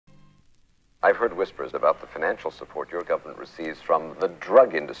I've heard whispers about the financial support your government receives from the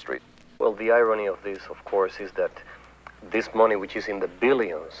drug industry. Well, the irony of this, of course, is that this money, which is in the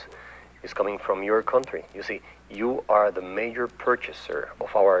billions, is coming from your country. You see, you are the major purchaser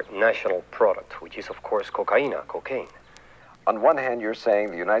of our national product, which is, of course, cocaine. On one hand, you're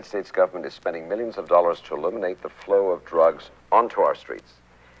saying the United States government is spending millions of dollars to eliminate the flow of drugs onto our streets.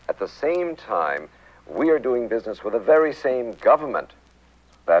 At the same time, we are doing business with the very same government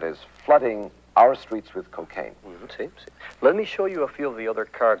that is flooding our streets with cocaine. See. Let me show you a few of the other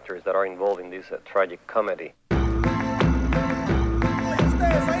characters that are involved in this tragic comedy.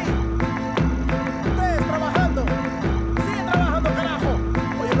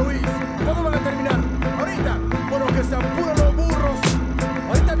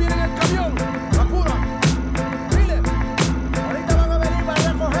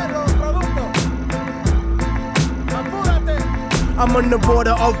 I'm on the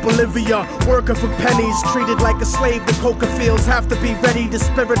border of Bolivia, working for pennies, treated like a slave. The coca fields have to be ready. The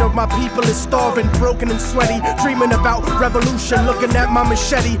spirit of my people is starving, broken and sweaty, dreaming about revolution, looking at my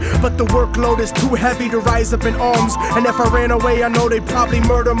machete. But the workload is too heavy to rise up in arms, and if I ran away, I know they'd probably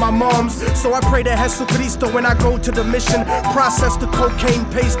murder my moms. So I pray to Jesucristo when I go to the mission, process the cocaine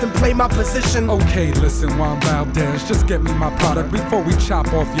paste and play my position. Okay, listen, Juan Valdez, just get me my product before we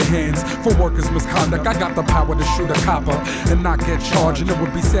chop off your hands for workers' misconduct. I got the power to shoot a copper and not get charged, and it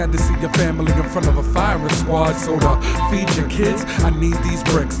would be sad to see your family in front of a firing squad. So to feed your kids, I need these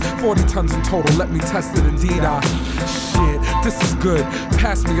bricks, 40 tons in total, let me test it indeed. Shit, this is good,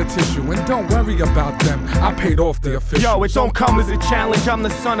 pass me a tissue, and don't worry about them, I paid off the official. Yo, it don't come as a challenge, I'm the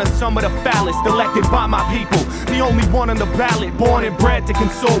son of some of the foulest, elected by my people, the only one on the ballot, born and bred to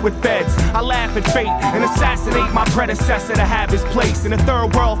consort with feds. I laugh at fate and assassinate my predecessor to have his place in a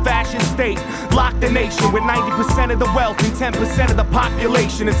third world fashion state. Lock the nation with 90% of the wealth and 10% of the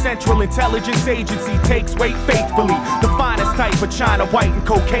population. A Central Intelligence Agency takes weight faithfully. The finest type of China white and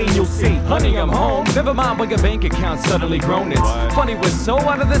cocaine you'll see. Honey, I'm home. Never mind when your bank account's suddenly grown. It's funny, we're so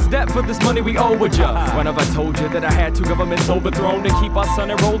out of this debt for this money we owe with ya. When have I told you that I had two governments overthrown to keep our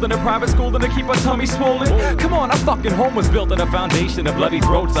son enrolled in a private school and to keep our tummy swollen? Come on, our fucking home was built on a foundation of bloody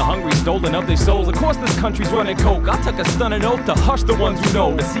throats, the hungry stolen of their souls. Of course this country's running coke. I took a stunning oath to hush the ones who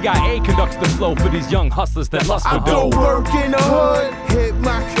know. The CIA conducts the flow for these young hustlers that lust for dough. I go work in the hood, hit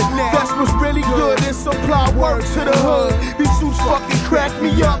my connect. That's what's really good, and supply work to the hood. These suits fucking crack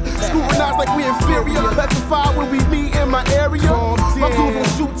me up, scrutinize like we inferior, petrified when we meet in my area. My crew gon'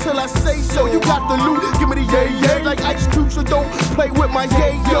 shoot till I say so. You got the loot, give me the yay like Ice Cube, so don't play with my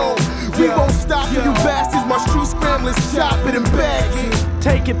yayo. We won't stop for you bastards, my street scramblers, chop it and bag it.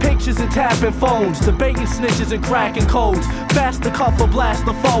 Taking pictures and tapping phones, debating snitches and cracking codes. Fast to cuff or blast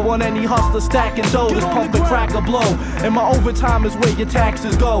the foe on any hustler stacking doughs. Pump the crack or blow, and my overtime is where your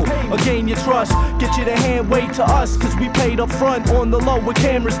taxes go. Or gain your trust, get you to hand wait to us, cause we paid up front on the low with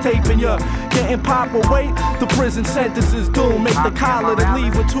cameras taping ya. Getting pop or wait, the prison sentence is doomed. Make the collar to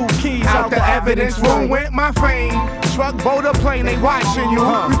leave with 2 keys out the evidence room. Went my fame, truck, boat, or plane, they watching you.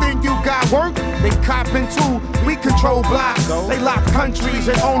 You think you got work? They copping too. We control blocks, they lock countries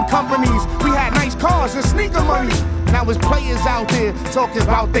and own companies. We had nice cars and sneaker money. Now there's players out there talking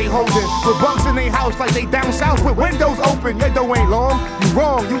about they holding with bugs in their house like they down south with windows open. Your dough ain't long, you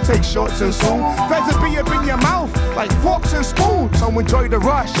wrong, you take shorts and soon. Feds will be up in your mouth like forks and spoons. So enjoy the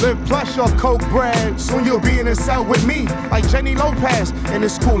rush, live plush off coke bread. Soon you'll be in a cell with me like Jenny Lopez. In the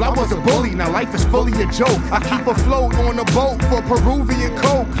school I was a bully, now life is fully a joke. I keep afloat on a boat for Peruvian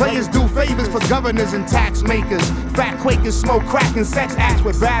coke. Players do favors for governors and tax makers. Fat Quakers smoke crack and sex acts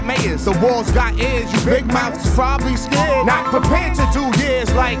with bad mayors. The walls got ears, you big mouths probably scared, not prepared to do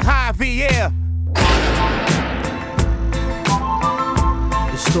years like Javier.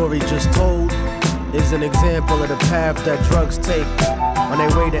 The story just told is an example of the path that drugs take on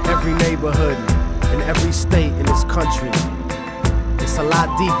their way to every neighborhood in every state in this country. It's a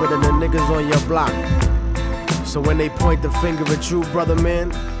lot deeper than the niggas on your block. So when they point the finger at you, brother man,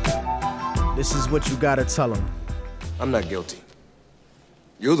 this is what you gotta tell them. I'm not guilty.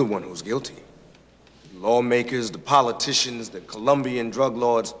 You're the one who's guilty. Lawmakers, the politicians, the Colombian drug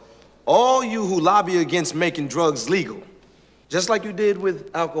lords, all you who lobby against making drugs legal, just like you did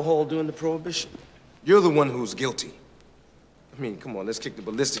with alcohol during the Prohibition. You're the one who's guilty. I mean, come on, let's kick the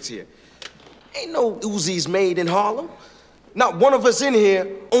ballistics here. Ain't no Uzis made in Harlem. Not one of us in here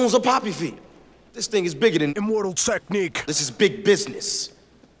owns a poppy field. This thing is bigger than Immortal technique. This is big business.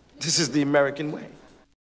 This is the American way.